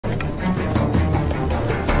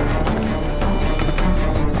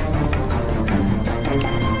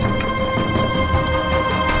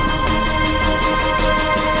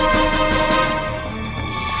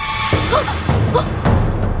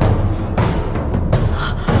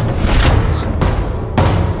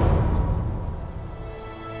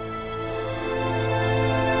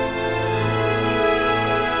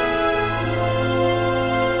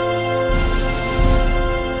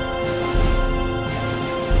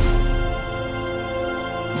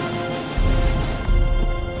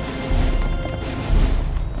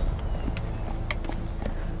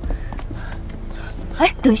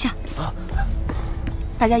等一下，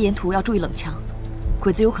大家沿途要注意冷枪，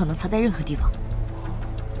鬼子有可能藏在任何地方。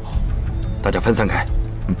大家分散开，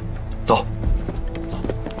走。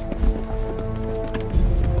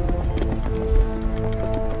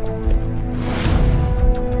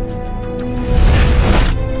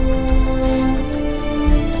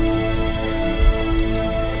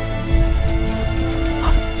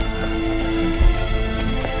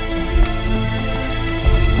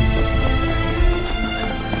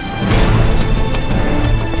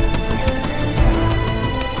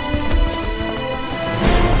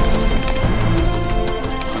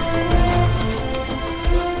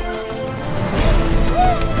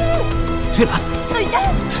 翠兰，等一下，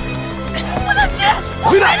不能去，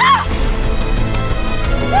回来！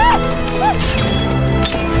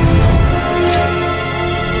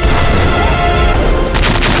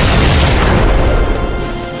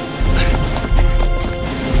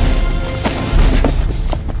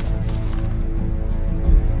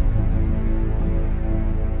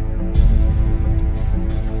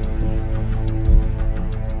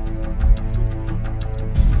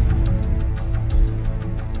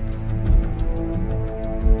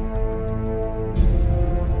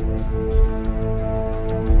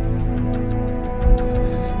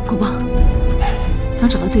能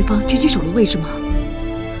找到对方狙击手的位置吗？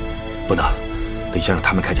不能，得先让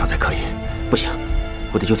他们开枪才可以。不行，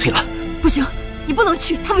我得救翠兰。不行，你不能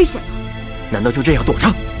去，太危险了。难道就这样躲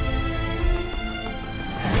着？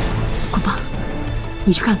坤邦，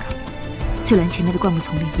你去看看，翠兰前面的灌木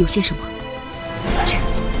丛里有些什么。去。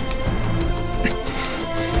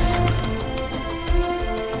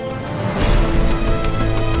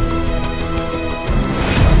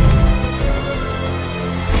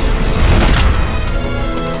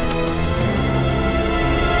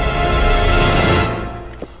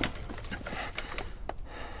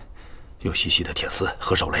有细细的铁丝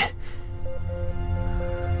和手雷。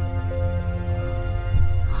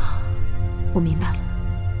我明白了，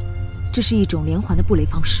这是一种连环的布雷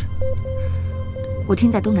方式。我听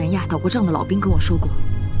在东南亚打过仗的老兵跟我说过，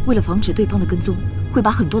为了防止对方的跟踪，会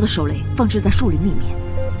把很多的手雷放置在树林里面，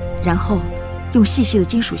然后用细细的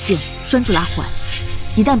金属线拴住拉环，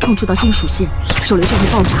一旦碰触到金属线，手雷就会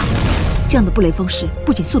爆炸。这样的布雷方式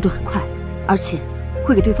不仅速度很快，而且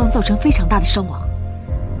会给对方造成非常大的伤亡。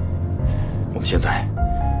 我们现在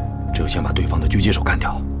只有先把对方的狙击手干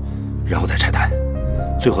掉，然后再拆弹，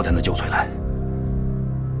最后才能救翠兰。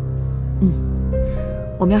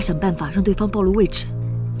我们要想办法让对方暴露位置，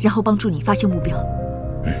然后帮助你发现目标。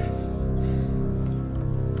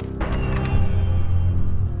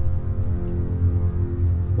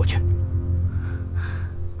我去。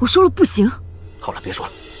我说了不行。好了，别说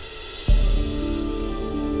了。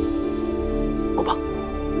国邦，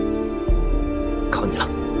靠你了。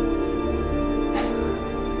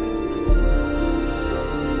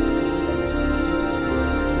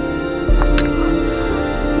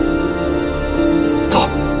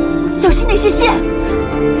 小心那些线！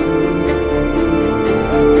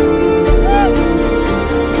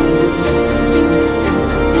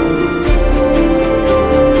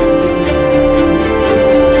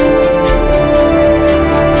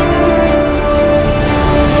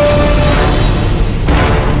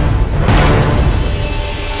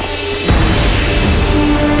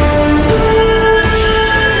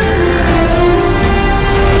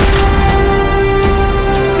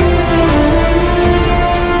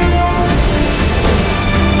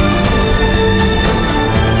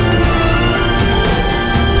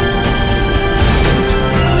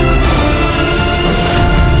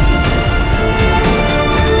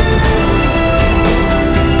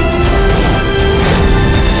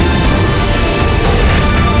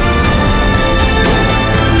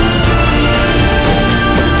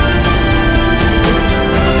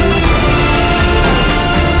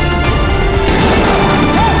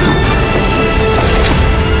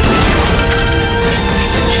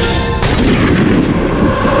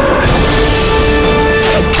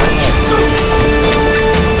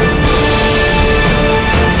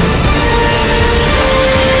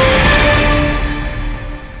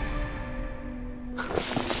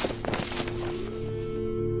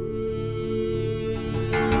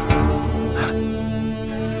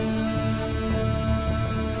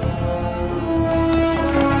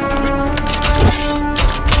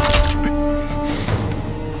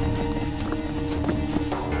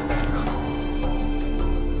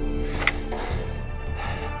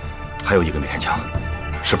还有一个没开枪，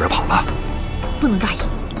是不是跑了？不能大意，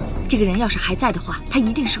这个人要是还在的话，他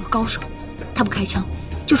一定是个高手。他不开枪，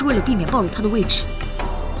就是为了避免暴露他的位置。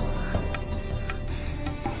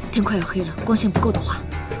天快要黑了，光线不够的话，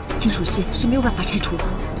金属线是没有办法拆除的。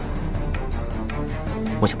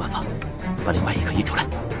我想办法把另外一个移出来。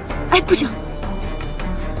哎，不行！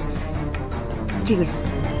这个人，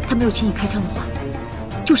他没有轻易开枪的话，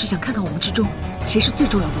就是想看看我们之中谁是最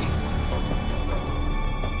重要的人。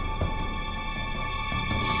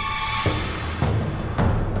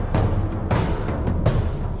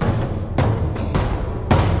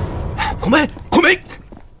孔梅，孔梅！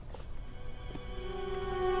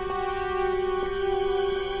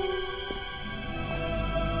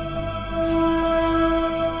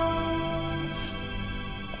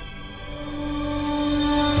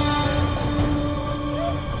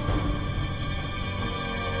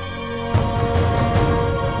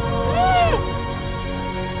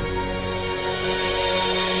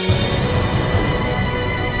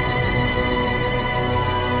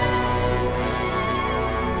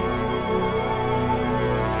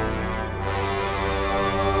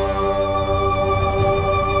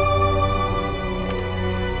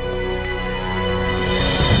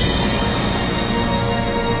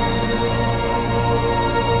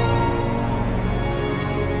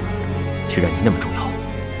既然你那么重要，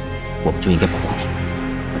我们就应该保护你。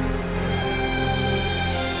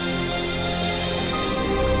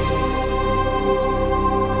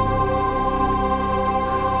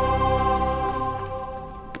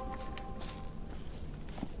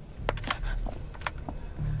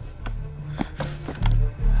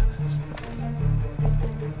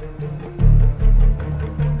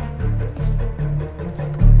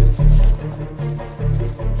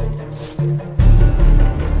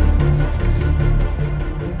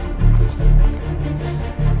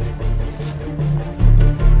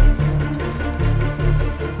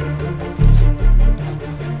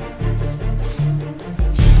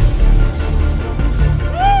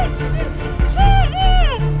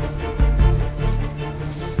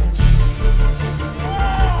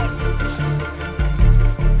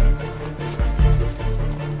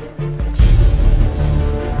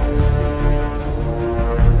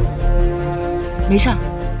没事儿，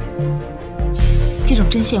这种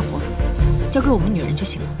针线活交给我们女人就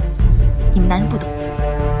行了，你们男人不懂。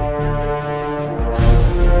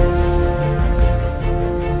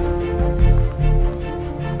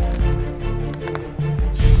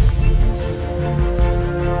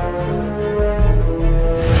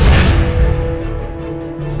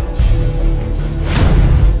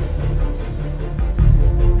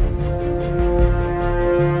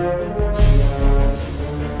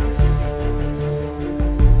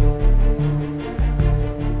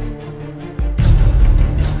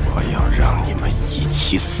一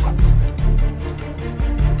起死！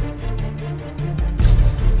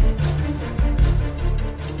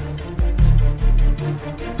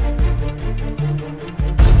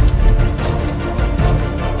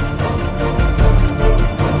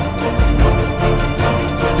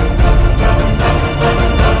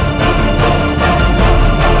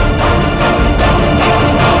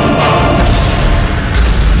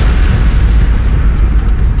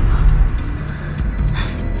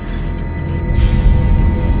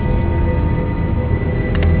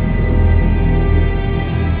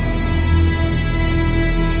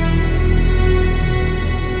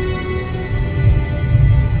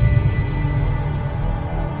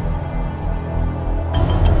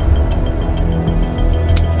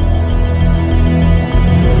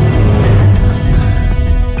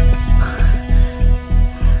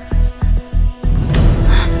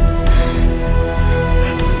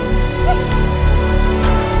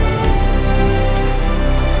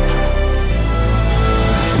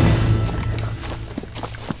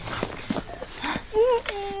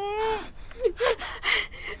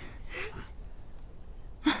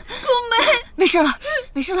没事了，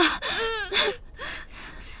没事了。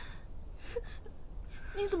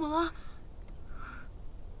你怎么了？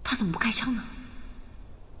他怎么不开枪呢？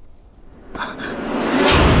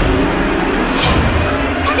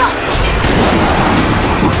站住！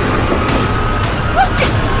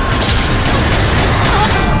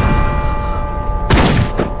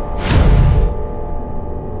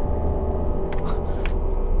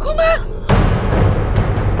孔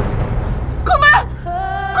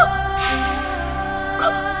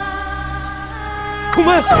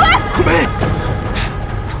梅，孔梅，孔梅，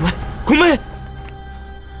孔梅，孔梅，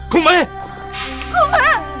孔梅，孔梅，孔梅，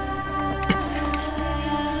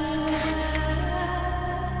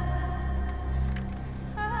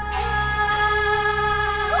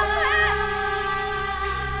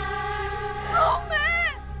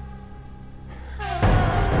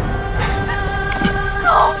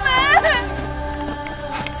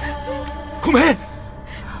孔梅，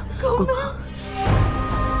国光，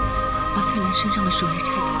把翠兰身上的手链拆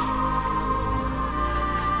掉。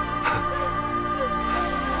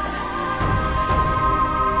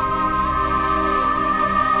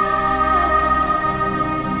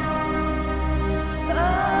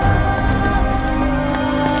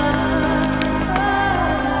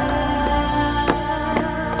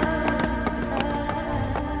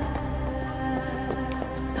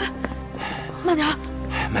慢点。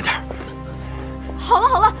慢点。好了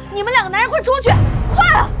好了，你们两个男人快出去，快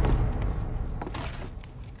啊！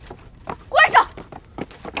关上。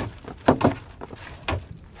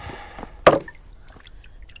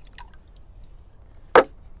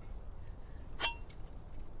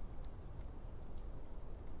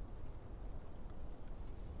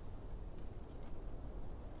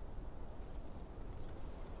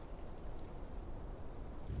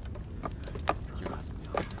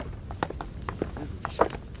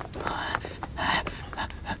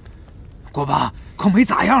国邦，孔梅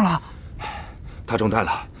咋样了？他中弹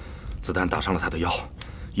了，子弹打伤了他的腰，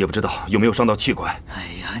也不知道有没有伤到气管。哎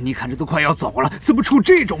呀，你看这都快要走了，怎么出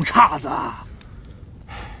这种岔子啊？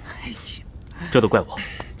哎呀，这都怪我。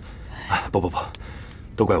哎，不，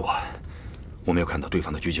都怪我，我没有看到对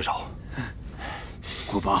方的狙击手。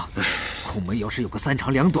国邦，孔梅要是有个3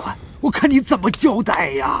长2短，我看你怎么交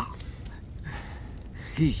代呀？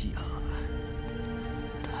哎呀！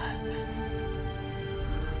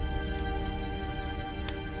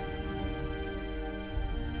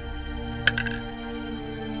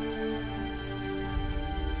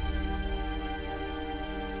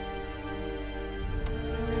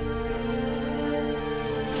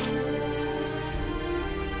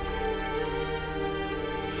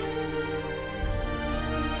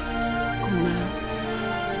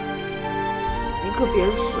可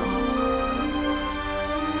别死啊！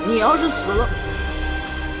你要是死了，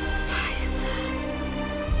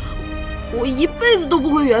我一辈子都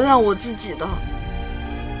不会原谅我自己的。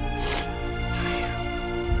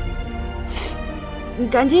你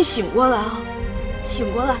赶紧醒过来啊！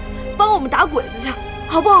醒过来，帮我们打鬼子去，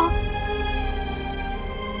好不好？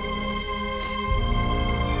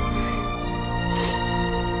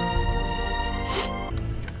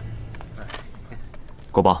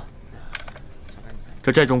国邦。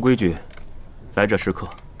这寨中规矩，来者是客，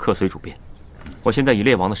客随主便。我现在以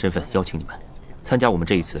猎王的身份邀请你们参加我们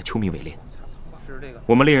这一次的秋迷围猎。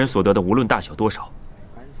我们猎人所得的无论大小多少，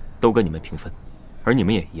都跟你们平分，而你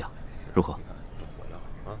们也一样，如何？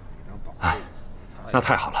哎，那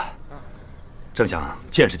太好了，正想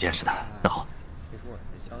见识见识的。那好，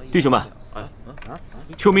弟兄们，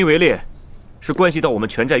秋迷围猎是关系到我们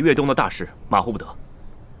全寨越东的大事，马虎不得。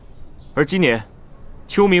而今年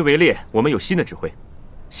秋迷围猎，我们有新的指挥。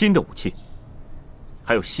新的武器，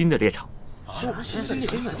还有新的猎场。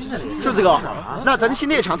顺子哥，那咱的新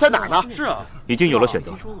猎场在哪儿呢？是啊，已经有了选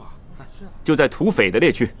择，就在土匪的猎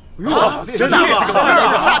区。真的？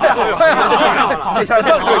那太好了！这下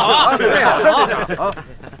好！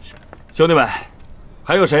兄弟们，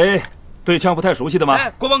还有谁对枪不太熟悉的吗？哎，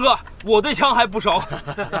国邦哥，我对枪还不熟。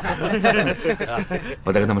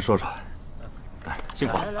我再跟他们说说。辛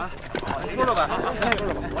苦了，说说吧，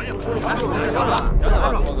我也说说。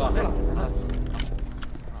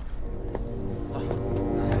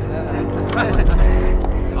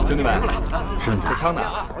兄弟们，顺子，这枪呢？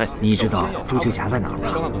哎，你知道朱秋霞在哪儿吗？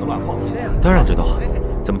千万不能乱晃。当然知道，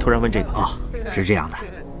怎么突然问这个？哦，是这样的，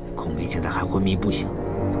孔梅现在还昏迷不醒，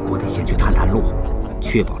我得先去探探路，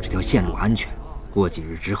确保这条线路安全。过几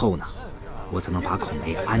日之后呢，我才能把孔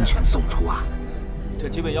梅安全送出啊。这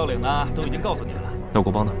基本要领呢，都已经告诉你了。那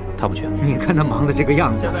国邦呢？他不去。你看他忙的这个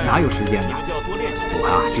样子，哪有时间呢？就要多练习。我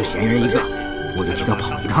啊，就嫌人一个，我就替他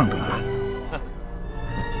跑一趟得了。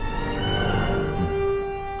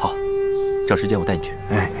好，找时间我带你去。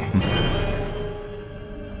哎。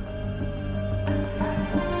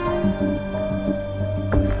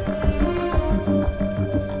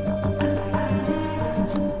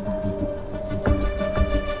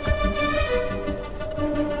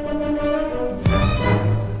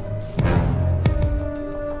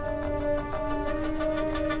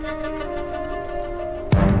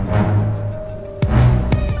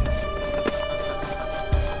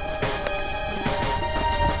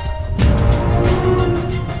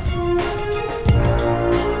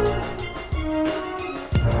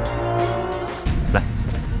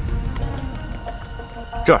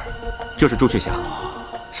这儿就是朱雀峡，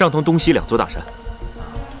上通东西2座大山，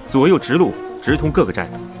左右直路直通各个寨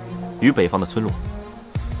子与北方的村落。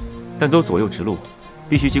但走左右直路，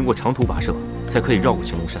必须经过长途跋涉，才可以绕过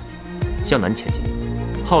青龙山，向南前进，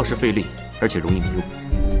耗时费力，而且容易迷路。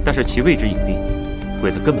但是其位置隐蔽，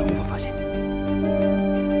鬼子根本无法发现。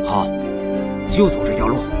好，就走这条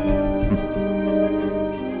路。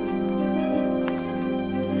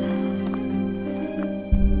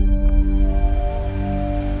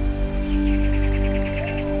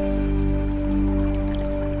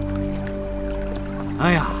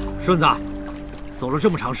哎呀，顺子，走了这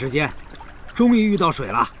么长时间，终于遇到水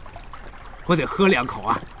了，我得喝2口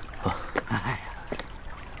啊！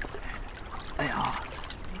哎呀，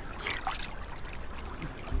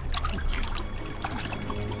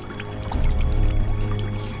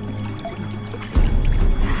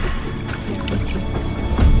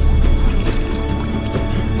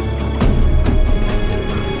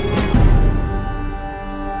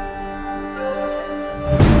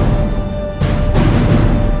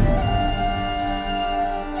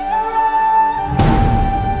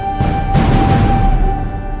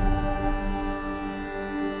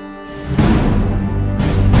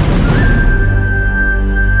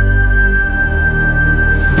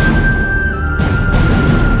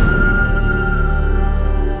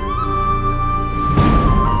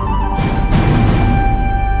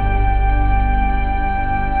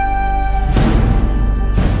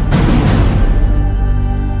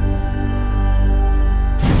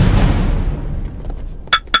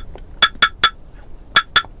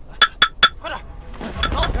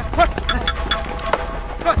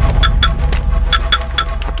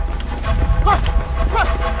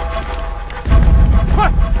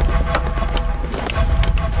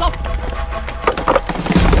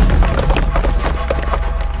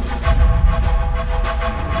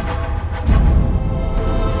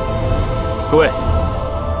各位，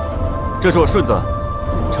这是我顺子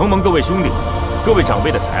承蒙各位兄弟、各位长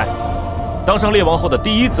辈的抬爱，当上列王后的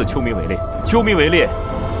第一次秋名围猎。秋名围猎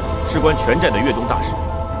事关全寨的越冬大事，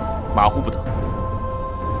马虎不得。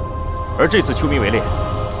而这次秋名围猎，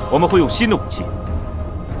我们会用新的武器，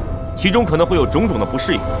其中可能会有种种的不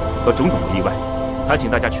适应和种种的意外，还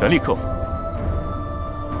请大家全力克服。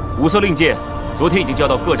五色令箭昨天已经交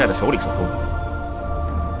到各寨的首领手中，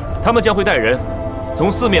他们将会带人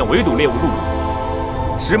从四面围堵猎物路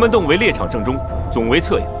入，石门洞为猎场正中，总为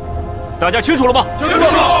侧应。大家清楚了吗？清楚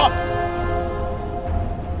了。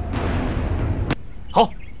好，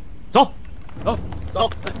走，走，走，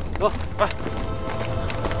走，来。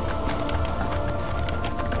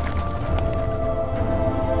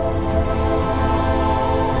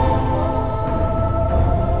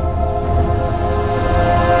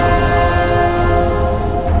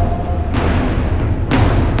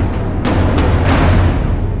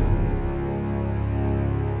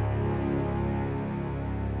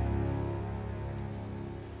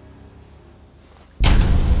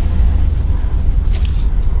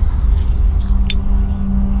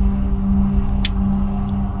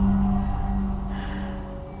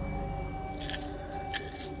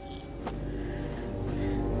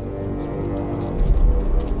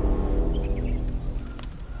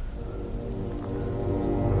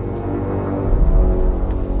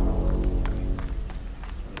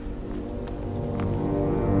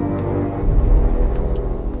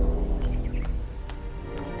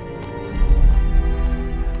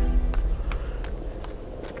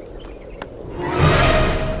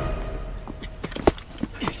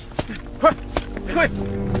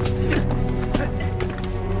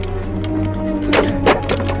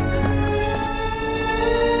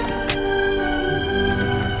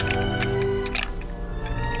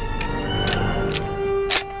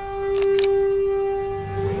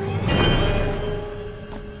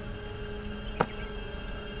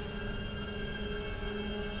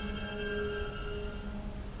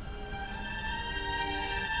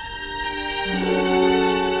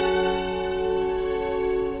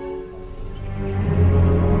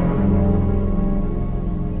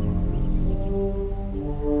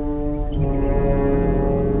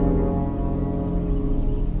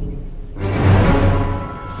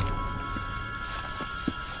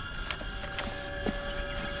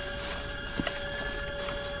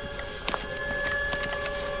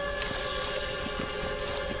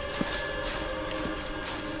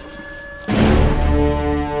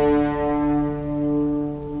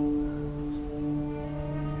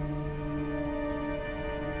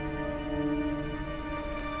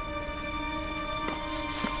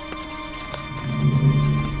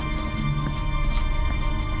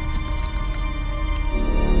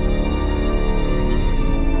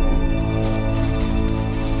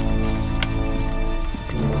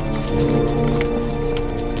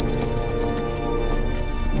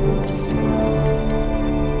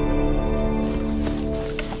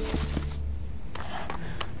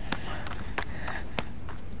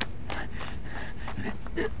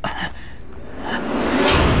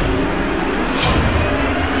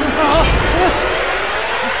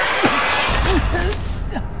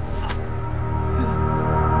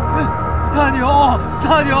大牛啊！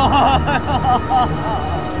大牛，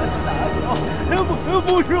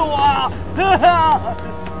不是我啊！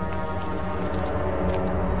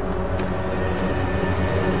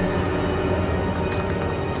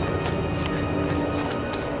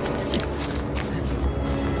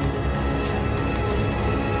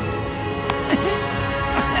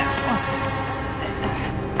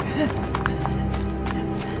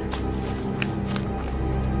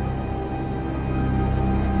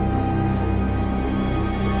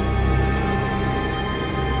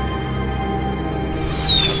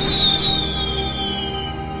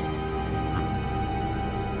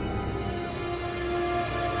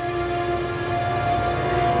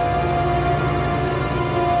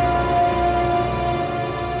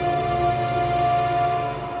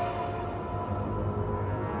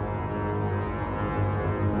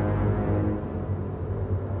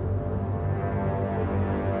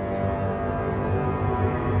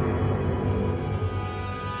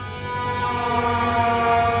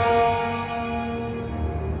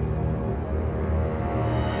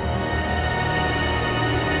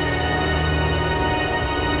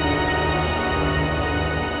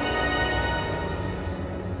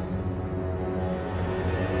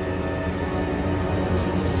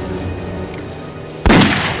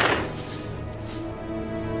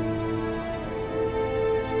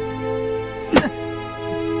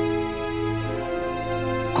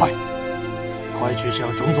快去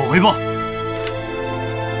向中佐汇报！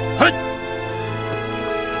嘿，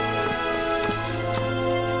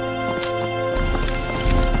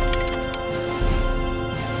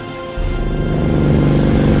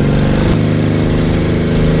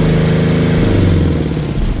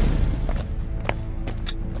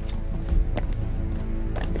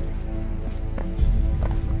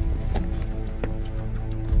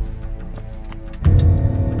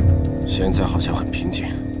现在好像很平静。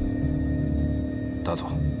大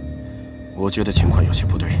佐，我觉得情况有些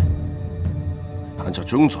不对。按照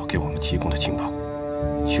中佐给我们提供的情报，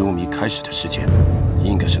秋迷开始的时间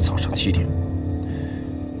应该是早上7点。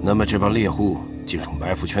那么这帮猎户进入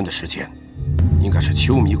埋伏圈的时间，应该是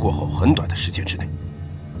秋迷过后很短的时间之内。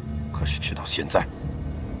可是直到现在，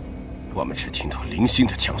我们只听到零星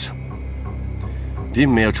的枪声，并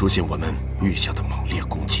没有出现我们预想的猛烈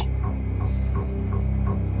攻击。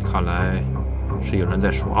看来是有人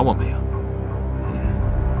在耍我们呀。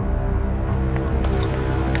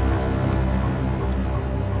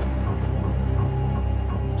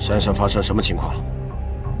山上发生什么情况了？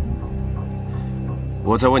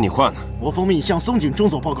我在问你话呢。我奉命向松井中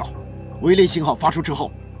佐报告，威力信号发出之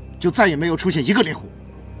后，就再也没有出现一个猎户。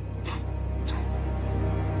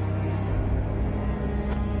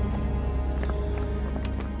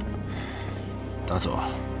大佐，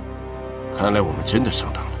看来我们真的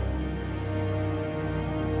上当了。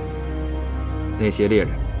那些猎人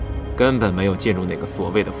根本没有进入那个所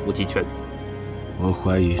谓的伏击圈。我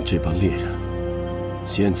怀疑这帮猎人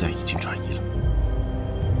现在已经转移了。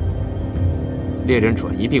猎人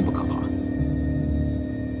转移并不可怕，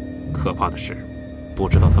可怕的是不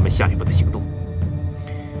知道他们下一步的行动。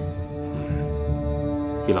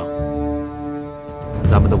一郎，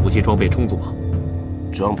咱们的武器装备充足吗？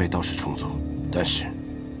装备倒是充足，但是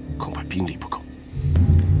恐怕兵力不够。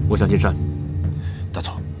我想进山。大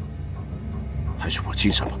佐，还是我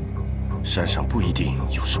进山吧。山上不一定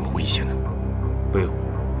有什么危险的。不用，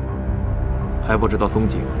还不知道松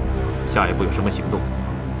井下一步有什么行动。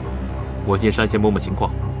我进山先摸摸情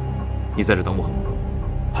况，你在这等我。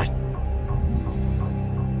嗨。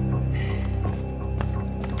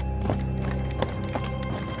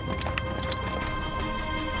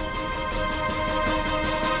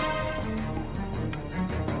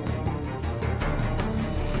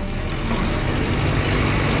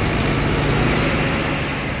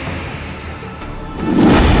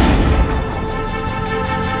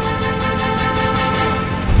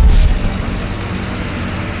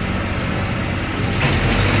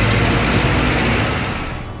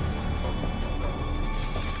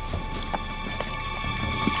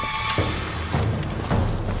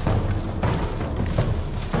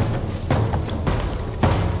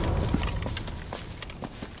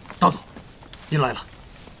您来了。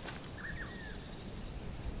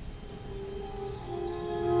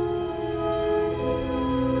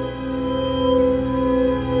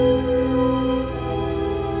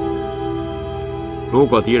如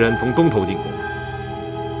果敌人从东头进攻，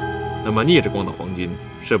那么逆着光的皇军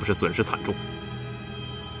是不是损失惨重？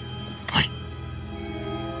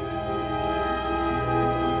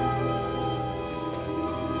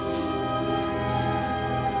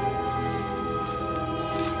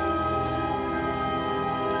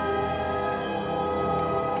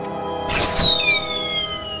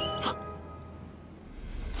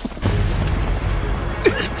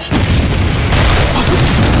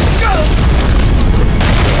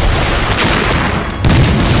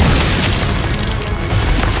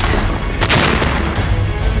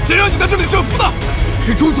谁让你在这里设伏的？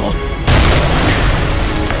是中佐，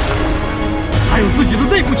他有自己的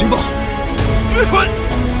内部情报。愚蠢！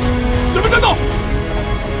准备战斗！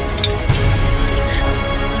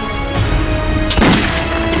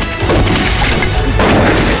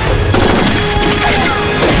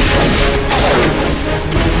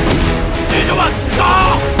弟兄们，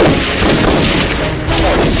打！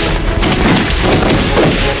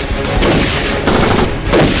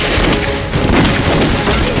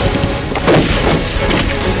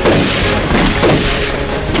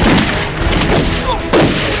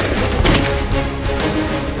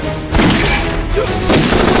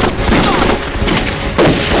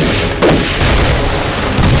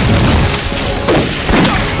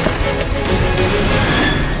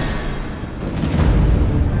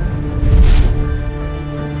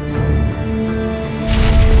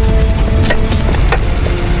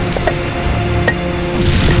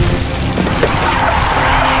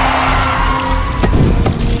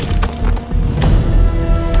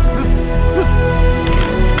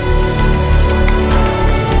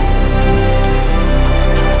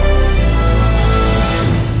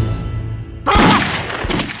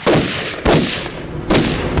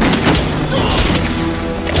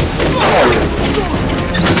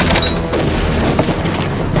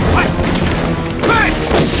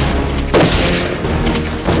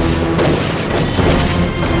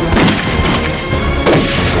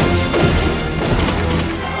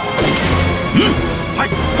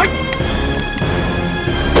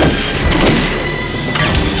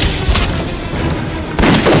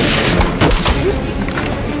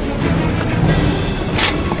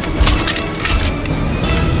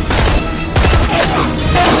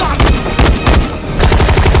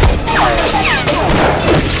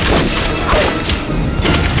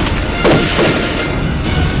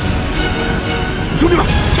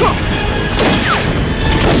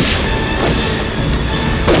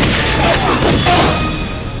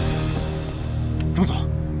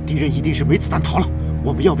敌人一定是没子弹逃了。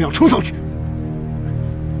我们要不要冲上去？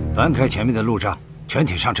断开前面的路障，全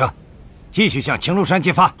体上车，继续向青龙山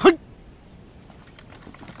进发。嘿。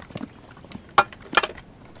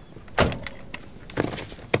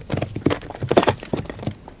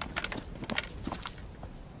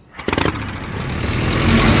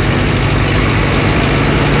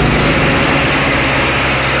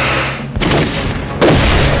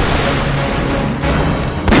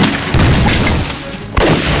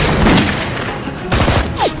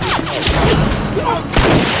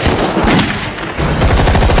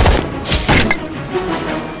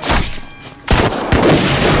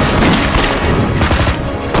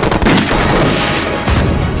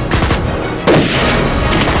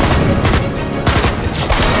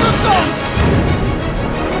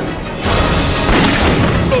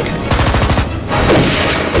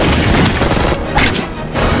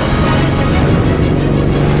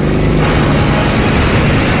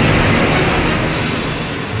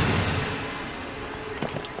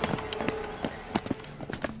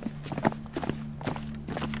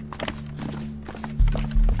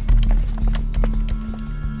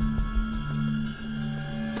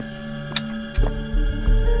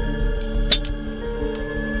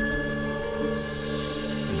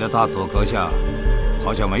 大佐阁下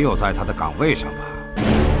好像没有在他的岗位上吧？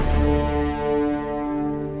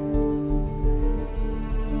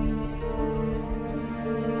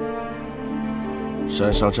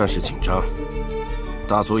山上战事紧张，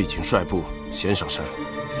大佐已经率部先上山。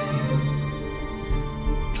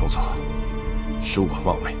重佐，恕我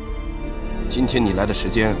冒昧，今天你来的时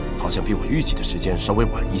间好像比我预计的时间稍微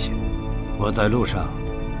晚一些。我在路上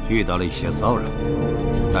遇到了一些骚扰，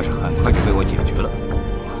但是很快就被我解决了。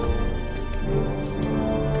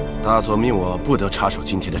 大佐命我不得插手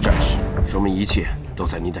今天的战事，说明一切都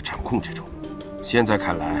在您的掌控之中。现在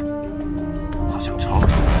看来，好像超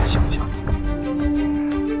出我的想象。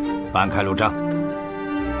搬开路障，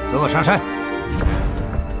随我上山。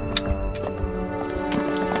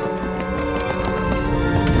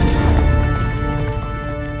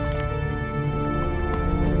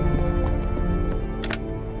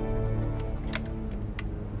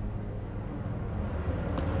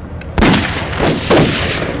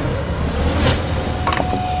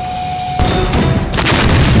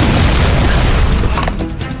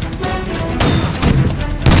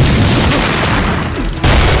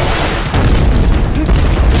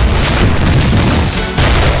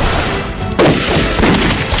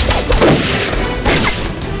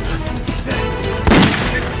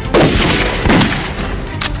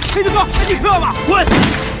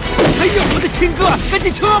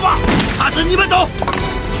 你们走，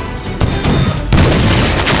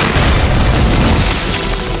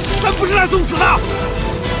咱不是来送死的。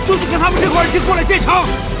兄弟跟他们这块已经过了县城，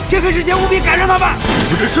天黑之前务必赶上他们。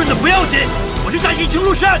我这顺的不要紧，我是担心青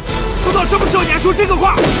龙山。都到什么时候你还说这个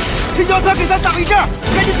话？陈教三给咱挡一阵，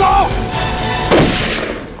赶紧走。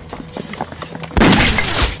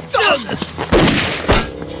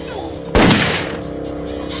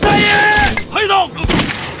三爷，黑洞，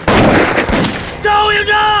赵营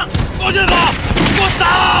长。 王建法，给我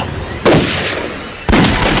打！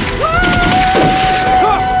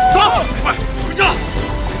走，快回家！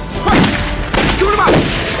快，兄弟们，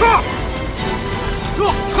撤！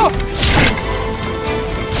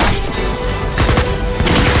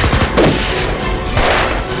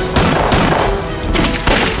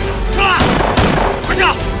快撤！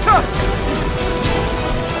撤！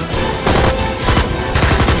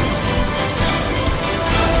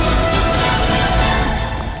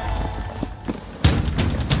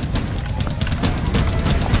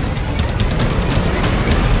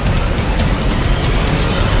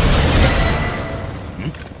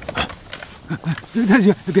 太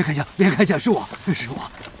君，别开枪，别开枪，是我。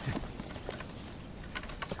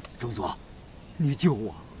中佐，你救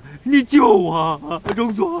我，你救我！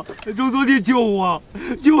中佐，你救我，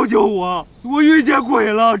救我！我遇见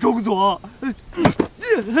鬼了，中佐！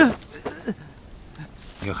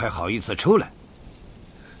你还好意思出来？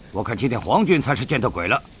我看今天皇军才是见到鬼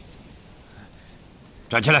了。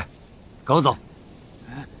站起来，跟我走。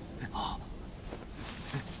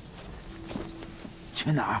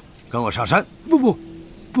去哪儿？ 跟我上山！不，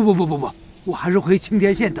我还是回青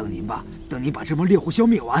田县等您吧。等您把这帮猎户消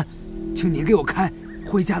灭完，请您给我开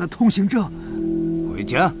回家的通行证。回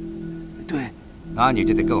家？对。那你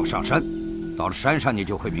就得跟我上山。到了山上，你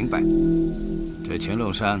就会明白，这青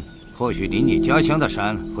龙山或许离你家乡的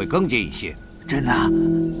山会更近一些。真的？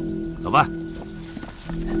走吧。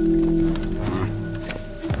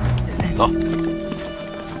走。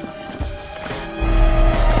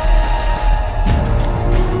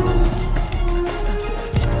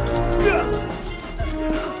 大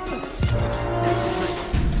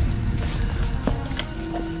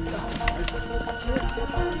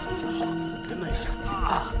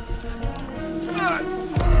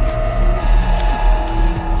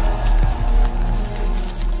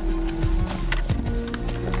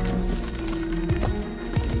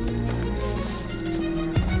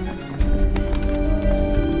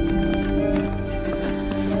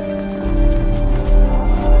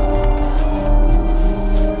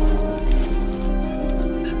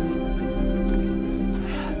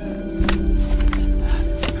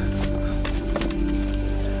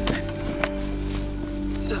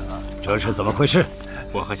这是怎么回事？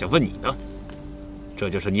我还想问你呢。这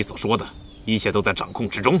就是你所说的，一切都在掌控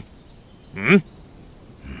之中。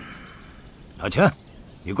老钱，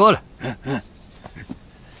你过来。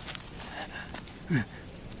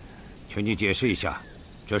请你解释一下，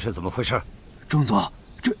这是怎么回事？中佐，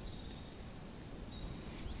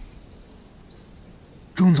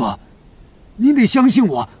中佐，您得相信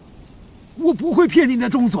我，我不会骗您的，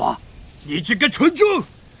中佐。你这个蠢猪！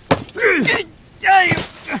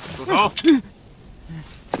住手！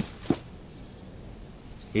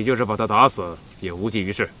你就是把他打死，也无济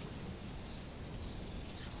于事。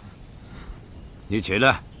你起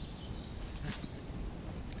来，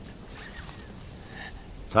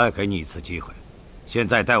再给你一次机会，现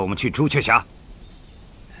在带我们去朱雀峡。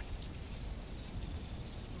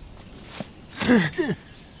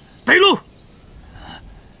带路。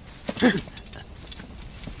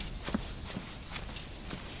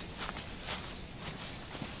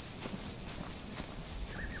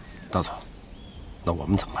大佐，那我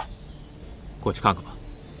们怎么办？过去看看吧。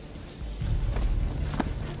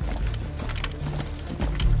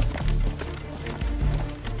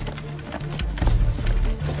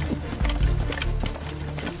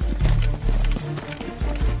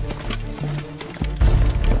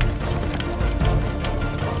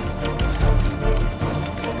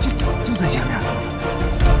就在前面。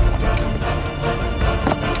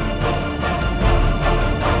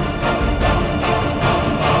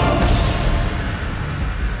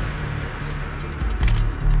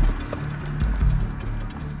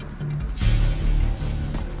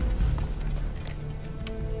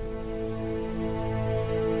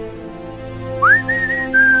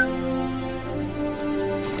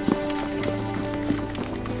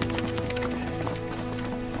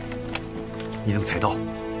你怎么才到？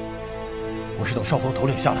我是等少峰头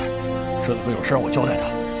领下来，顺子哥有事让我交代他。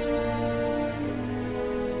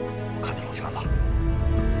我看见老全了。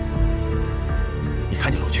你看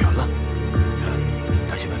见老全了？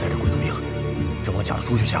他现在带着鬼子兵，正往甲的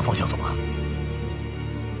朱雀峡方向走呢。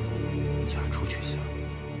甲朱雀峡？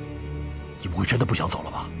你不会真的不想走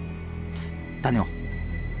了吧？大妞，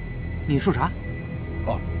你说啥？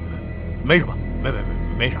哦，没什么，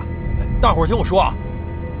没啥。大伙儿听我说啊！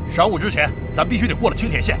晌午之前，咱必须得过了青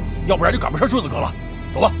田县，要不然就赶不上顺子哥了。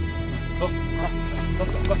走吧，走，走，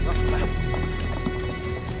来。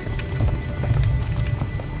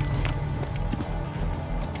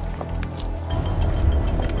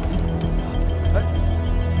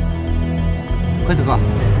鬼子哥，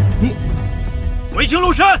你回青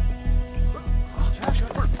龙山。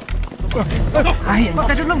哎呀，你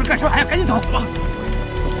在这愣着干什么？哎呀，赶紧走！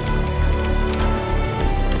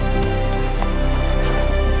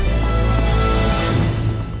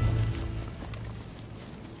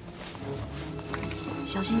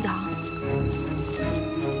小心点儿。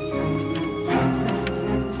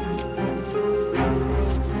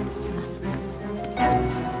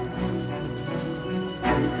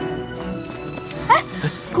哎，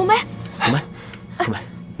孔梅，孔梅，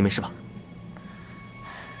你没事吧？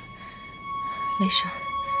没事。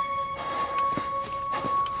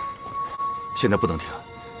现在不能停。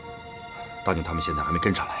大妞他们现在还没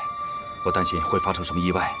跟上来，我担心会发生什么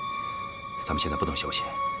意外。咱们现在不能休息，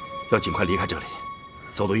要尽快离开这里。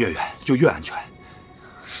走得越远就越安全。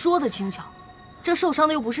说的轻巧，这受伤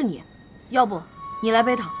的又不是你，要不你来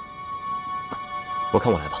背他？我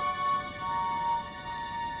看我来吧。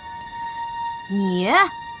你？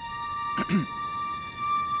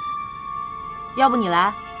要不你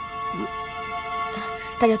来？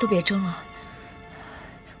大家都别争了，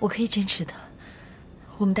我可以坚持的。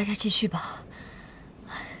我们大家继续吧。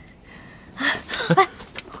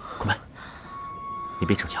孔梅，你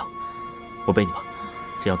别逞强，我背你吧。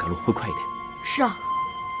这样赶路会快一点。是啊，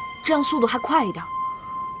这样速度还快一点。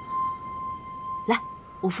来，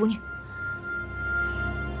我扶你。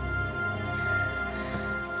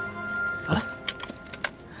好嘞。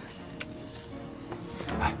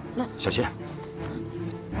来，小心。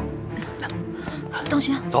当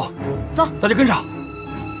心。走，走，大家跟上。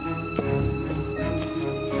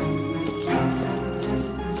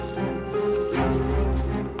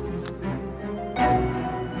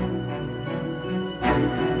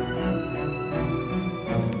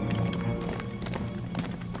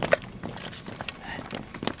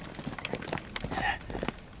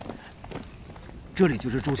这里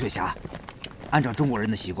就是朱雀峡。按照中国人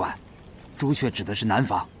的习惯，朱雀指的是南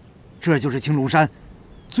方，这就是青龙山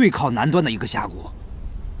最靠南端的一个峡谷。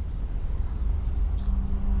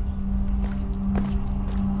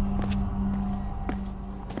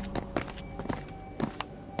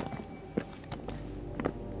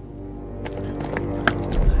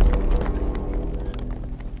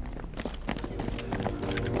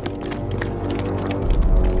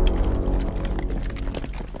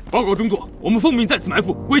报告中佐，我们奉命在此埋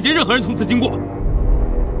伏，未见任何人从此经过。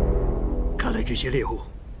看来这些猎物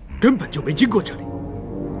根本就没经过这里。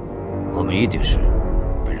我们一定是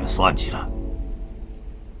被人算计了。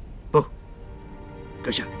不，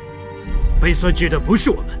阁下，被算计的不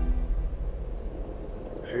是我们，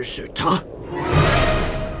而是他。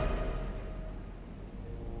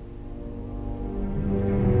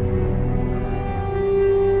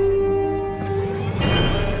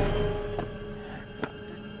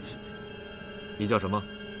 你叫什么？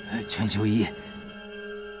全球一。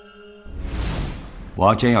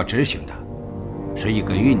我将要执行的，是一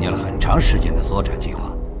个酝酿了很长时间的作战计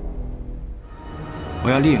划。我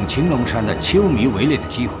要利用青龙山的秋迷围猎的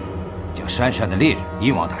机会，将山上的猎人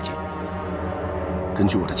一网打尽。根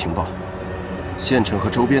据我的情报，县城和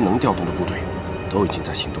周边能调动的部队都已经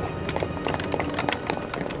在行动。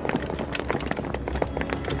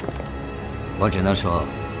我只能说，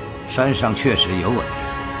山上确实有我的人。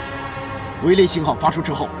 围猎信号发出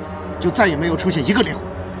之后，就再也没有出现一个猎户。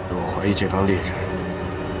若怀疑这帮猎人，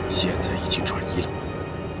现在已经转移了。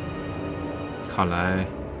看来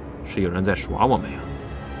是有人在耍我们呀。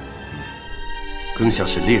更像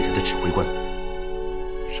是猎人的指挥官。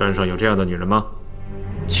山上有这样的女人吗？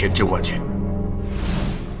千真万确。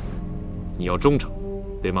你要忠诚，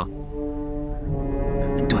对吗？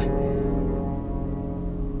对。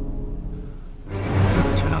是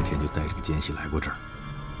他前2天就带着个奸细来过这儿。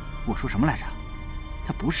 我说什么来着？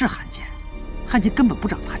他不是汉奸，汉奸根本不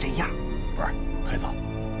长他这样。不是，太子，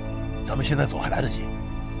咱们现在走还来得及，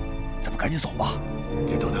咱们赶紧走吧。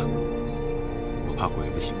先等等，我怕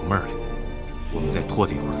鬼子醒过闷儿来，我们再拖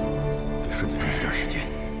他一会儿，给顺子争取点时间。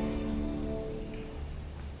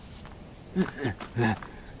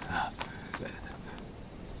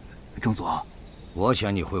中佐，我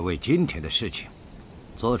想你会为今天的事情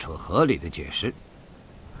做出合理的解释。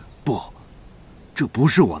不。 这不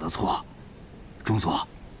是我的错，中佐，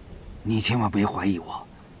你千万别怀疑我，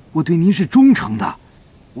我对您是忠诚的，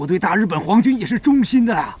我对大日本皇军也是忠心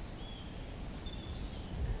的啊。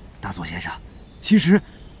大佐先生，其实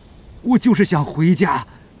我就是想回家，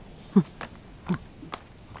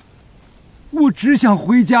我只想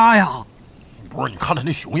回家呀。不是，你看他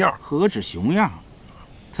那熊样，何止熊样，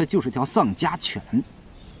他就是条丧家犬。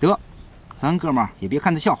得，咱哥们儿也别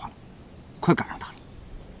看他笑话了，快赶上他了。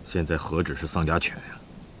 现在何止是丧家犬呀，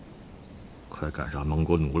快赶上蒙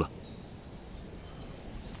古奴了。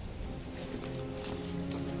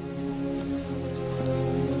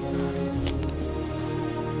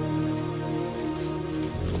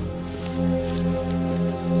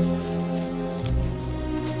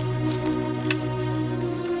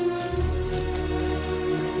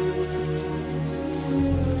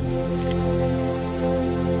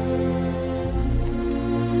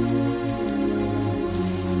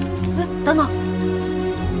等等，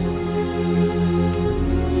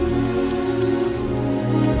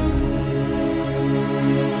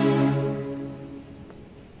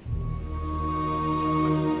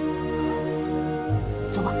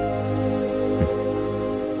走吧。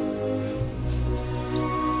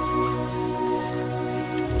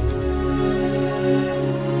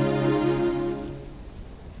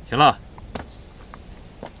行了，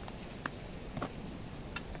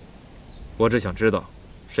我只想知道。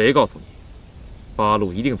 谁告诉你，八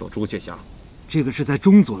路一定走朱雀峡？这个是在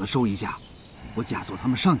中佐的授意下，我假作他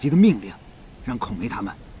们上级的命令，让孔梅他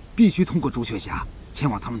们必须通过朱雀峡前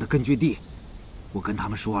往他们的根据地。我跟他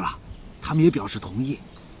们说了，他们也表示同意，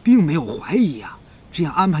并没有怀疑呀。这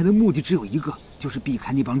样安排的目的只有一个，就是避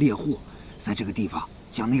开那帮猎户，在这个地方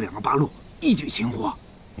将那2个八路一举擒获。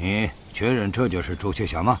你确认这就是朱雀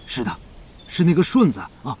峡吗？是的，是那个顺子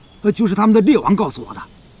啊，就是他们的猎王告诉我的。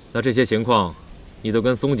那这些情况。 你都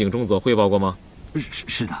跟松井中佐汇报过吗？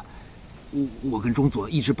是的，我跟中佐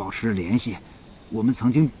一直保持着联系，我们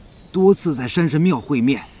曾经多次在山神庙会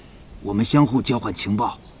面，我们相互交换情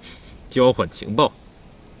报。交换情报？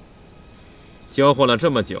交换了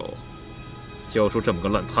这么久，交出这么个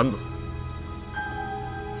烂摊子。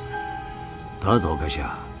德佐阁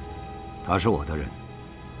下，他是我的人，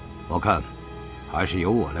我看还是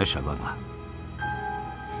由我来审问吧。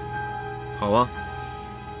好啊。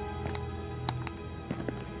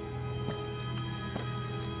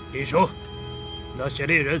 李叔，那些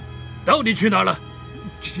猎人到底去哪儿了？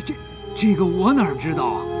这个我哪知道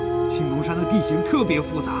啊！青龙山的地形特别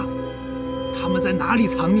复杂，他们在哪里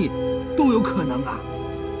藏匿都有可能啊。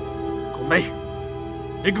孔梅，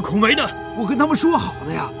那个孔梅呢？我跟他们说好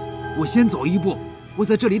的呀，我先走一步，我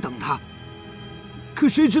在这里等他。可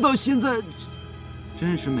谁知道现在，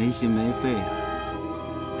真是没心没肺啊！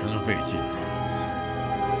真费劲，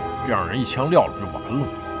让人一枪撂了不就完了吗？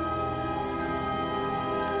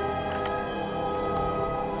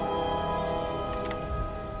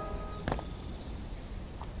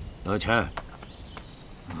阿谦，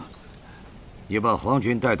你把皇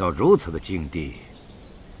军带到如此的境地，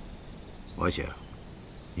我想，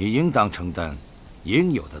你应当承担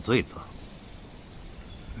应有的罪责。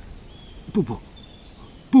不，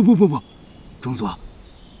中佐，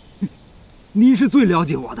您是最了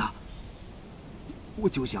解我的。我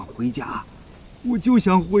就想回家，我就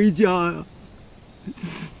想回家呀。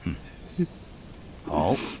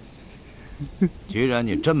好，既然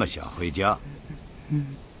你这么想回家，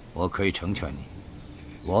我可以成全你，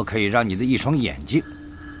我可以让你的一双眼睛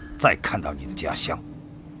再看到你的家乡。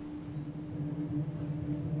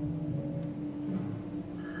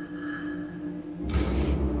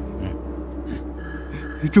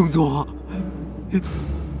中佐，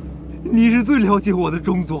你是最了解我的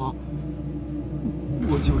中佐。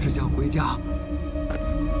我就是想回家，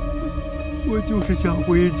我就是想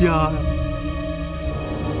回家呀。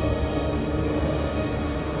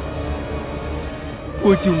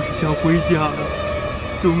我就是想回家呀，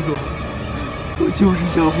中佐，我就是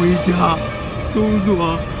想回家，中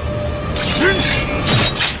佐。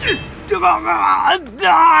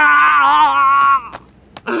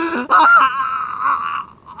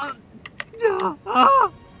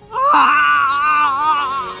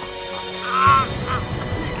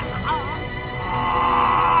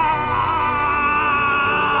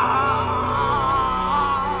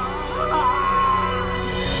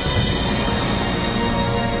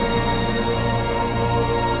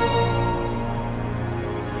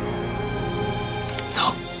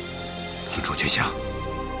走，去主角下。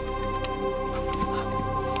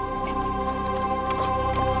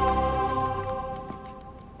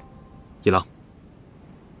一郎，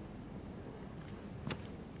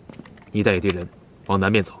你带一队人往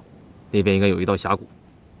南面走，那边应该有一道峡谷，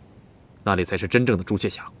那里才是真正的朱雀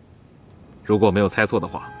峡。如果我没有猜错的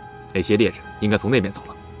话，那些猎人应该从那边走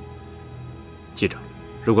了。记着，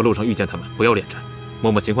如果路上遇见他们，不要恋战，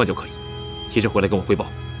摸摸情况就可以。骑着回来跟我汇报。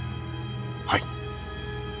嗨，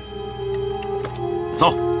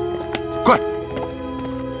走，快！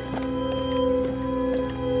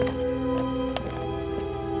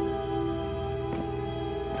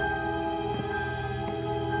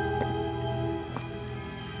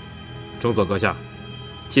中佐阁下，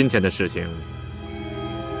今天的事情，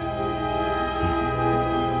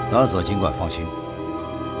大佐尽管放心，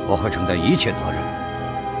我会承担一切责任。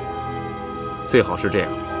最好是这样。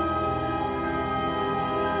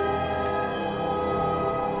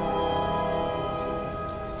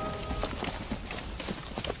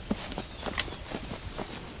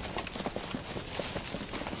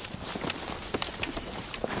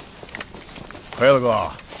黑了哥，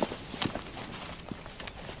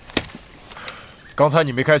刚才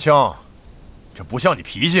你没开枪，这不像你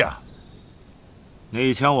脾气啊。那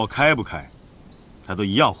一枪我开不开，他都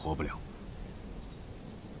一样活不了。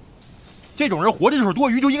这种人活着就是多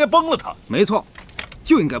余，就应该崩了他。没错，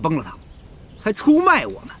就应该崩了他，还出卖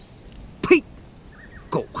我们！呸！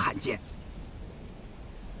狗汉奸！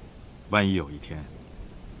万一有一天，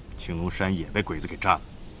青龙山也被鬼子给占了，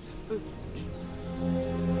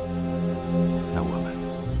那我们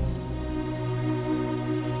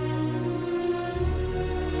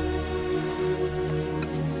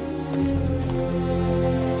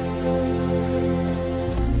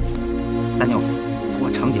大妞，我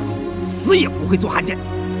长脚死也不会做汉奸。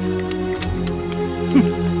哼！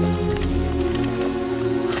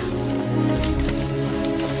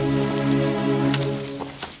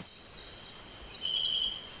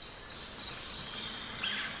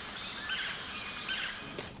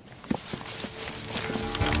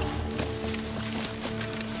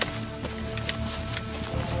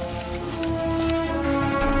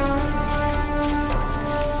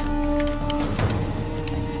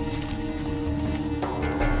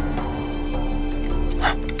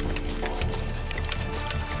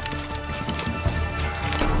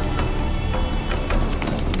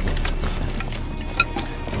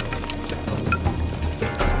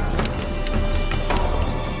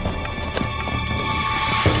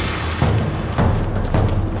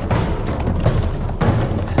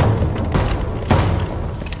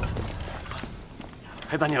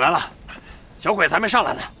黑子，你来了，小鬼子还没上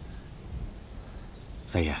来呢。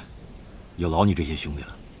三爷，有劳你这些兄弟了。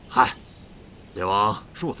嗨，列王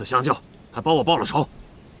数次相救，还帮我报了仇，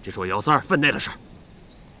这是我姚三儿分内的事。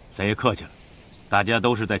三爷客气了，大家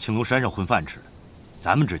都是在青龙山上混饭吃的，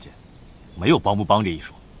咱们之间没有帮不帮这一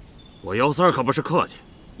说。我姚三儿可不是客气，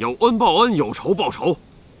有恩报恩，有仇报仇。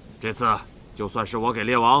这次就算是我给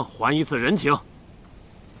列王还一次人情，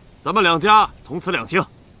咱们两家从此两清，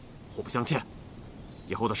互不相欠。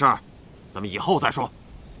以后的事儿，咱们以后再说。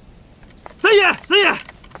三爷，三爷，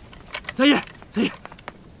三爷，三爷，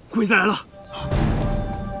鬼鬼子来了！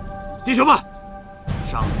弟兄们，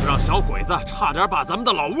上次让小鬼子差点把咱们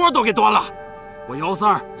的老窝都给端了，我姚三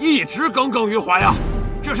儿一直耿耿于怀呀，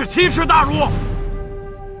这是奇耻大辱。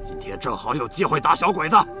今天正好有机会打小鬼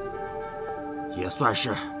子，也算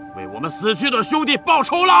是为我们死去的兄弟报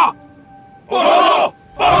仇了。报仇！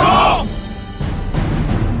报仇！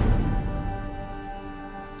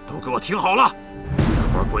都给我听好了，待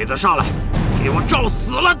会儿鬼子上来，给我照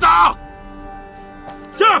死了打！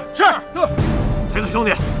是。裴子兄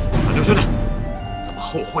弟，大牛兄弟，咱们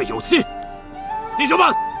后会有期。弟兄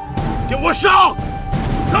们，给我上！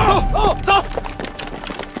走！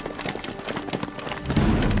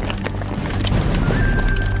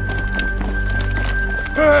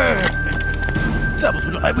哎，再不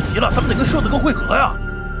走就来不及了，咱们得跟瘦子哥会合呀！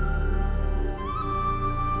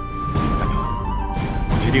大牛，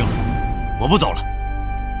我决定了，我不走了。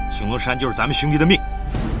青龙山就是咱们兄弟的命，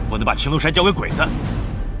不能把青龙山交给鬼子。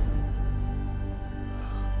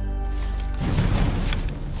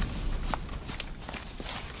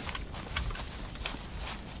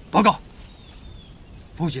报告，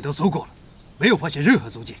附近都搜过了，没有发现任何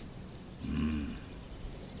踪迹。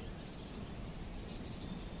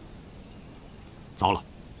糟了，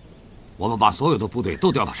我们把所有的部队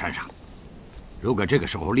都调到山上。如果这个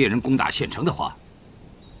时候猎人攻打县城的话，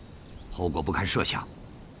后果不堪设想。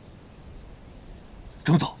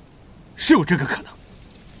钟总，是有这个可能。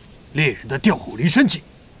猎人的调虎离山计，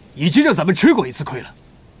已经让咱们吃过一次亏了。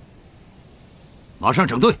马上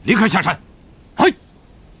整队，立刻下山。嘿，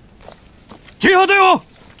集合队伍。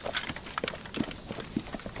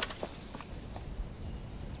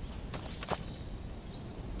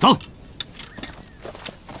走。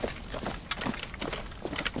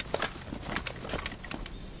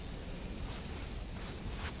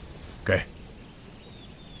给。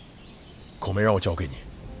孔梅让我交给你。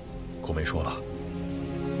孔梅说了，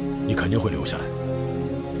你肯定会留下来。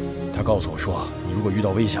他告诉我说，你如果遇到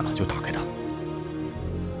危险了，就打开它。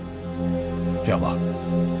这样吧，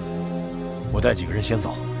我带几个人先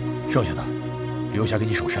走，剩下的留下给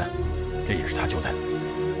你守山，这也是他交代的。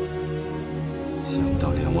想不到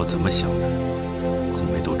连我怎么想的，孔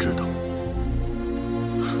梅都知道。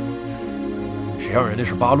谁让人家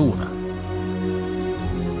是八路呢？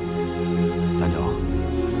大牛，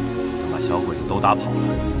等把小鬼子都打跑了，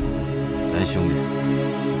咱兄弟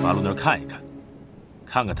去八路那儿看一看，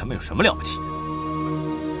看看他们有什么了不起的。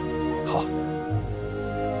好，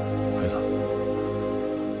黑子，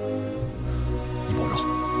你保重。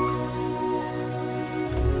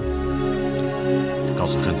告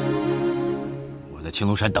诉顺子，我在青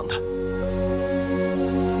龙山等他。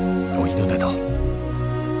我一定带到。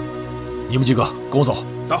你们几个跟我走。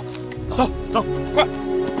走，快！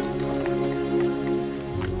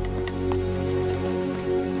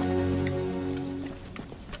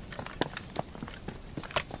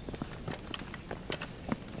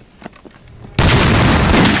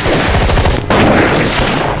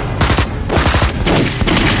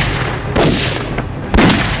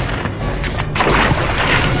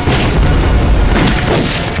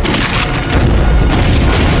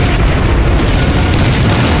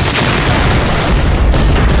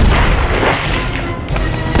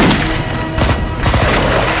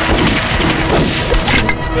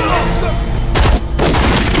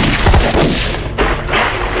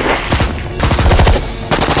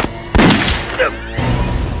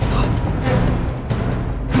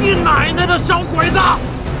你奶奶的小鬼子！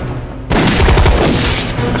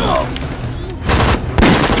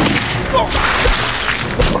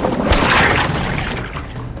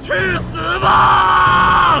去死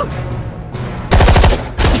吧！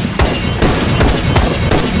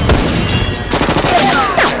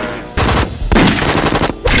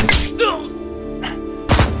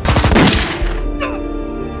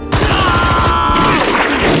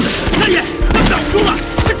大爷，咱挡不住了，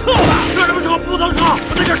快撤吧！撤什么撤？不能撤！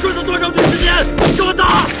我在这睡了多少句时间？给我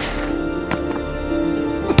打！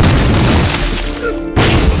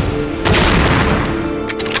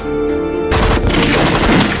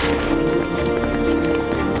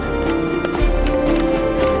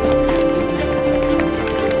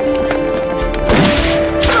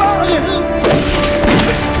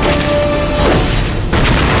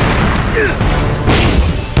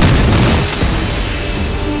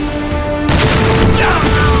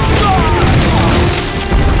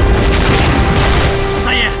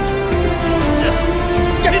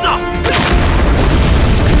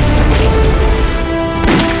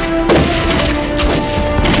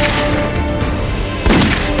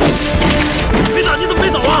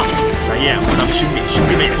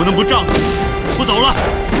不能不仗义，不走了，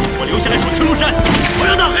我留下来守青龙山，我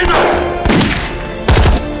要那黑子。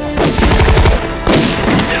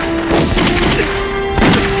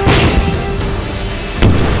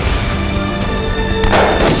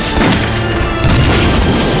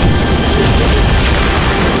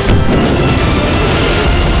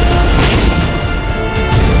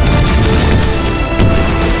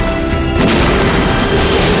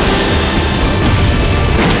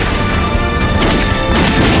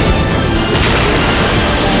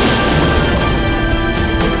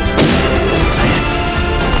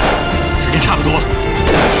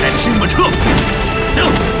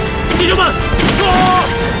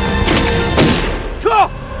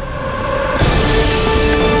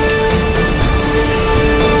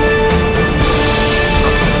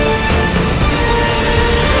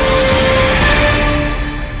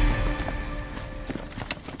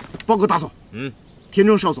报告大总，田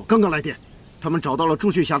中少佐刚刚来电，他们找到了朱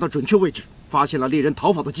雀峡的准确位置，发现了猎人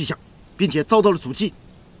逃跑的迹象，并且遭到了阻击。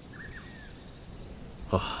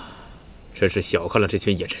真是小看了这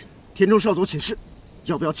群野人。田中少佐请示，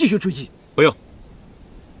要不要继续追击？不用，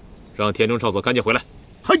让田中少佐赶紧回来。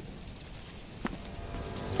嘿。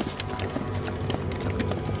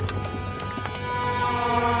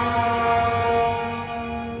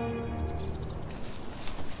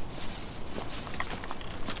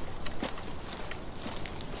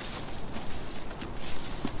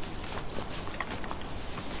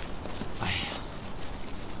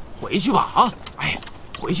回去吧啊！哎，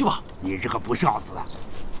回去吧！你这个不孝子，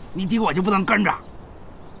你弟我就不能跟着？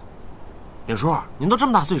丙叔，您都这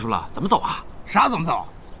么大岁数了，怎么走啊？啥怎么走？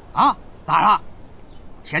啊？咋了？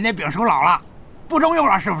嫌那丙叔老了，不中用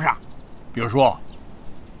了是不是？丙叔，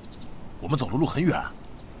我们走的路很远，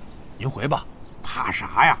您回吧。怕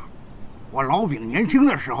啥呀？我老丙年轻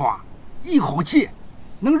的时候啊，一口气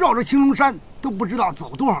能绕着青龙山都不知道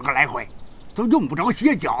走多少个来回，都用不着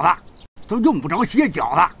歇脚的。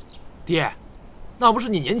爹，那不是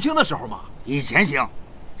你年轻的时候吗？以前行，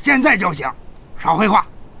现在就行。少废话，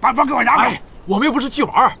把包给我拿过来。哎，我们又不是去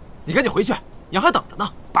玩，你赶紧回去，娘还等着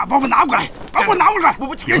呢。把包给我拿过来，把包拿过来。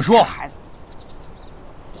丙叔，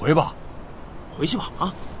回吧，回去吧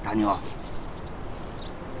啊！大牛，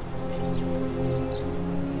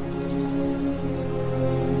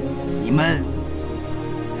你们，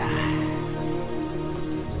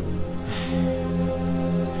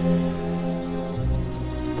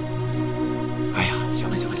哎呀，行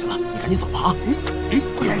了，你赶紧走吧啊！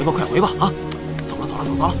快回吧啊！走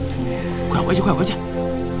了，快回去，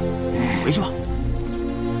回去吧。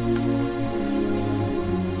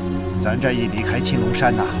咱这一离开青龙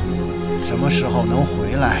山呐，什么时候能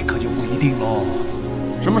回来可就不一定喽。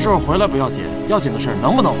什么时候回来不要紧，要紧的是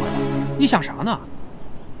能不能回来。你想啥呢？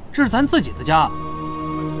这是咱自己的家，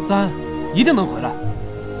咱一定能回来。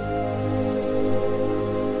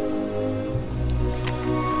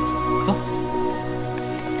走。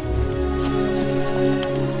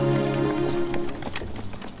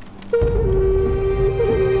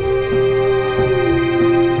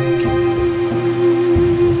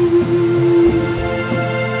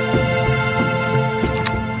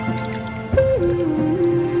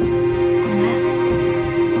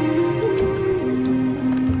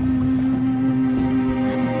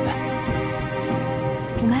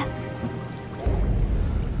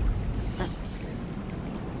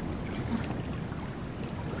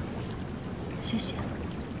谢谢。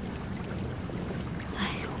哎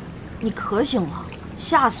呦，你可醒了，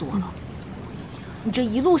吓死我了！你这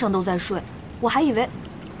一路上都在睡，我还以为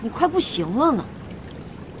你快不行了呢。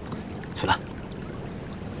翠兰，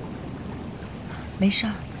没事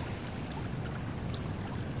儿。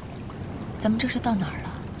咱们这是到哪儿了？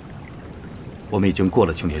我们已经过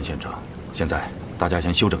了青田县城，现在大家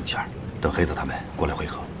先休整一下，等黑子他们过来会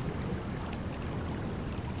合。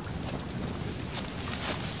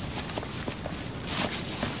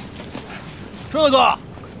顺子哥，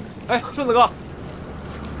哎，顺子哥，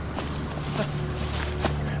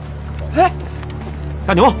哎，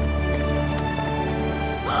大牛，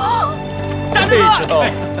大牛，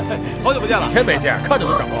好久不见了，天没见，看着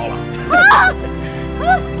都长高了。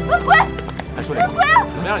滚！哎，说滚！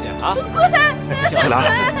怎么样你啊？滚！翠兰，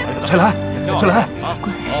啊！滚！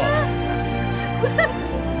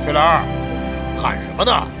翠兰，喊什么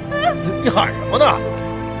呢？你喊什么呢？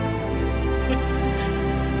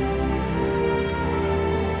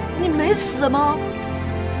你没死吗？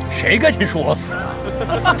谁跟你说我死了？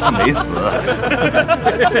他没死，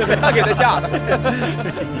他给他吓的。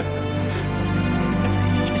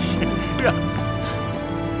是啊。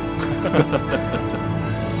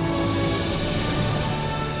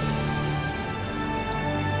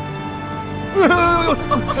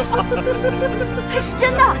还是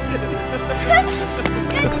真的？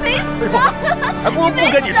你没死啊！还不如不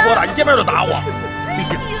跟你说呢，一见面就打我。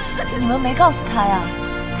你们没告诉他呀？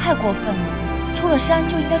太过分了！出了山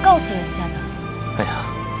就应该告诉人家的。哎呀，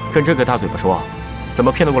跟这个大嘴巴说，怎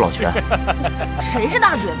么骗得过老全？谁是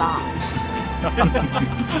大嘴巴？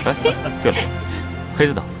哎，对了，黑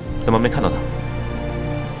子等，怎么没看到他？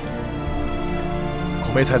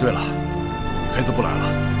孔梅猜对了，黑子不来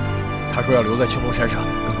了。他说要留在青龙山上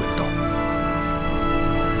跟鬼子斗。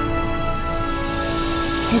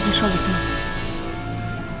黑子说的对，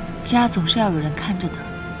家总是要有人看着的，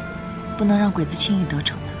不能让鬼子轻易得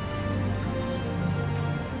逞的。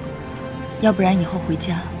要不然以后回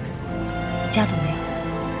家，家都没有。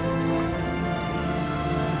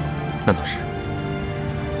那倒是。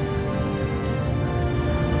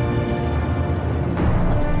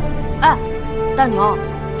哎，大牛，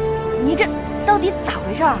你这到底咋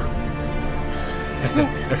回事啊？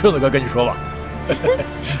让顺子哥跟你说吧。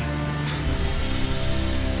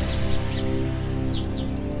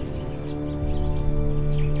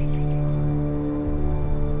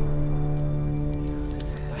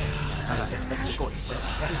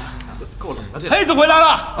黑子回来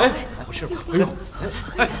了！哎，不是，哎呦，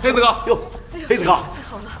哎，黑子哥，哟，黑子哥，太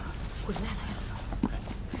好了，回来了。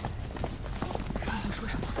你说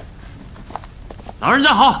什么？老人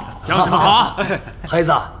家好，乡亲们好。孩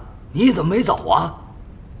子，你怎么没走啊？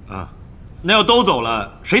啊，那要都走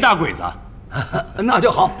了，谁打鬼子？那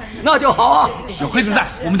就好，那就好啊！有黑子在，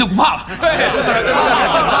我们就不怕了。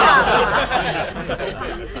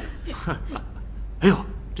哎呦，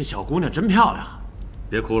这小姑娘真漂亮。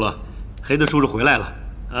别哭了，黑子叔叔回来了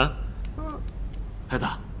啊！孩子，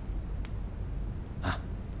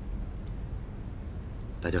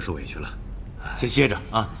大家受委屈了，先歇着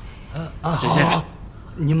啊！谢谢。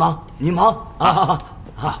你忙啊！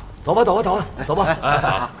走吧，走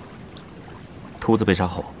吧。秃子被杀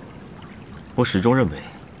后，我始终认为，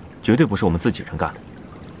绝对不是我们自己人干的，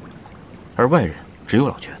而外人只有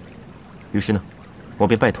老全。于是呢，我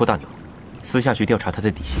便拜托大牛，私下去调查他的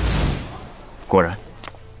底细。果然，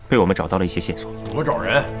被我们找到了一些线索。怎么找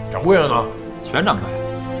人？掌柜的呢？全掌柜，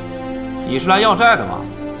你是来要债的吗？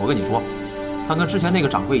我跟你说，他跟之前那个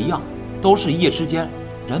掌柜一样，都是一夜之间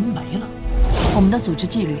人没了。我们的组织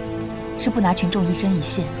纪律是不拿群众一针一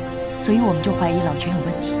线，所以我们就怀疑老全有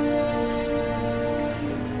问题。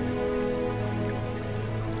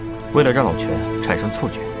为了让老全产生错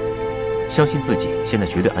觉，相信自己现在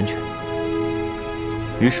绝对安全，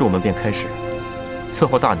于是我们便开始策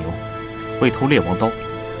划大牛为偷猎王刀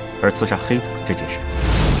而刺杀黑子这件事。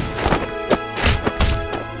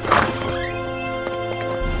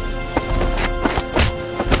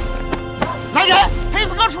来人，黑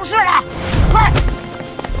子哥出事了，快！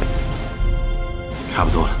差不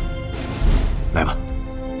多了，来吧。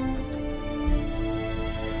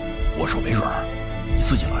我说没准儿，你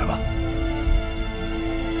自己来吧。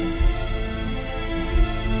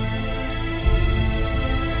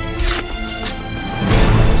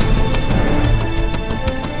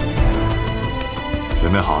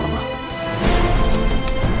准备好了吗？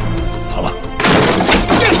好了。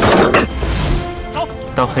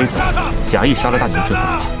当黑子假意杀了大牛之后，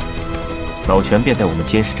老全便在我们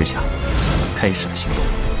监视之下开始了行动。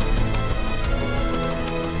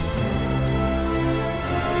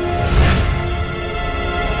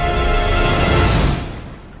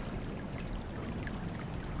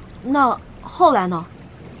那后来呢？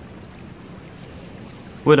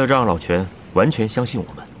为了让老全完全相信我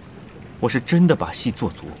们，我是真的把戏做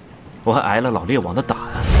足，我还挨了老猎王的打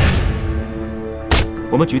呀。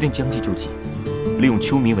我们决定将计就计，利用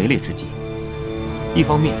秋民围猎之际，一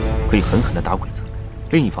方面可以狠狠地打鬼子，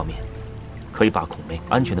另一方面可以把孔梅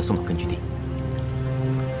安全地送到根据地。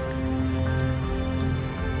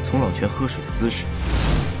从老全喝水的姿势，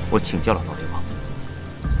我请教了老猎王。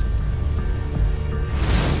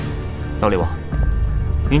老猎王，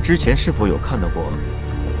您之前是否有看到过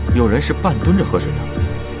有人是半蹲着喝水的？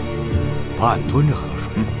半蹲着喝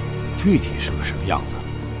水，具体是个什么样子？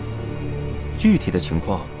具体的情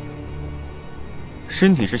况，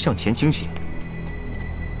身体是向前倾斜，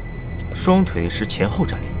双腿是前后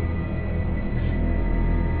站立，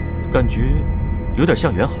感觉有点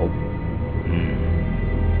像猿猴。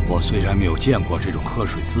我虽然没有见过这种喝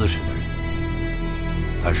水姿势的人，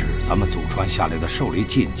但是咱们祖传下来的狩猎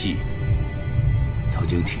禁忌曾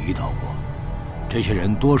经提到过，这些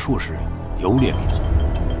人多数是游猎民族。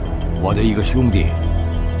我的一个兄弟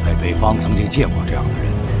在北方曾经见过这样的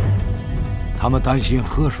人，他们担心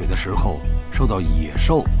喝水的时候受到野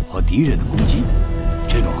兽和敌人的攻击，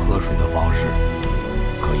这种喝水的方式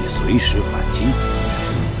可以随时反击。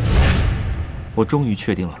我终于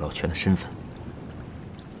确定了老全的身份。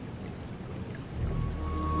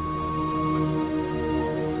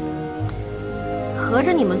合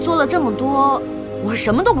着你们做了这么多，我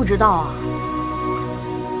什么都不知道啊！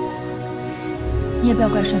你也不要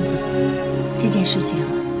怪顺子，这件事情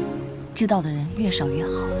知道的人越少越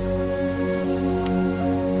好。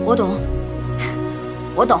我懂，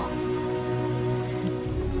我懂。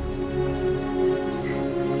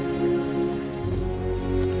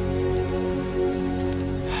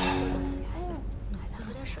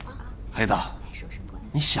黑子，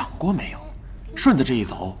你想过没有？顺子这一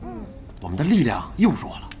走，我们的力量又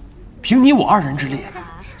弱了。凭你我二人之力，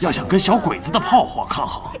要想跟小鬼子的炮火抗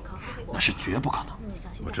衡，那是绝不可能。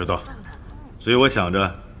我知道，所以我想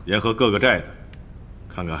着联合各个寨子，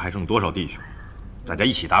看看还剩多少弟兄，大家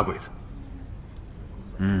一起打鬼子。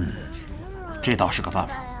这倒是个办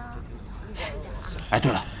法。哎，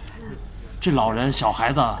对了，这老人、小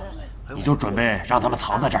孩子，你就准备让他们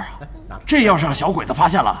藏在这儿啊？这要是让小鬼子发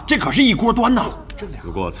现了，这可是一锅端呐！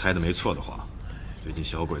如果我猜的没错的话，最近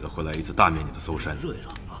小鬼子会来一次大面积的搜山。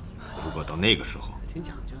不过到那个时候，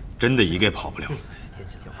真的一个也跑不了了。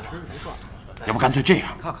要不干脆这样，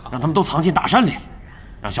让他们都藏进大山里，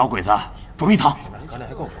让小鬼子捉迷藏。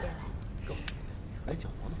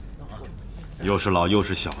又是老又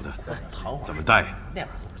是小的，怎么带？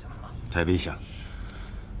太危险了。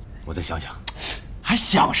我再想想。还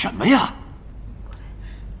想什么呀？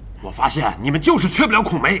我发现你们就是缺不了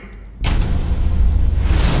孔梅。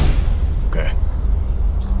给，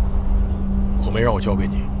孔梅让我交给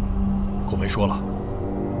你。孔梅说了，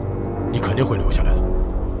你肯定会留下来的，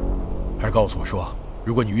还告诉我说，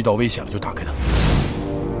如果你遇到危险了就打开它。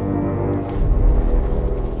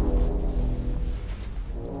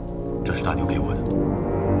这是大牛给我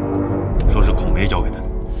的，说是孔梅交给他的。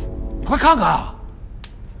你快看看啊！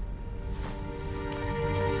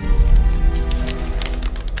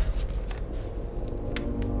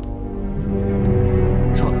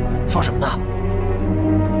说什么呢？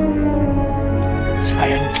哎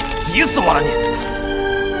呀，你急死我了你！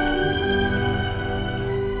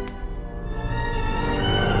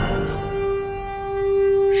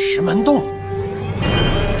石门洞。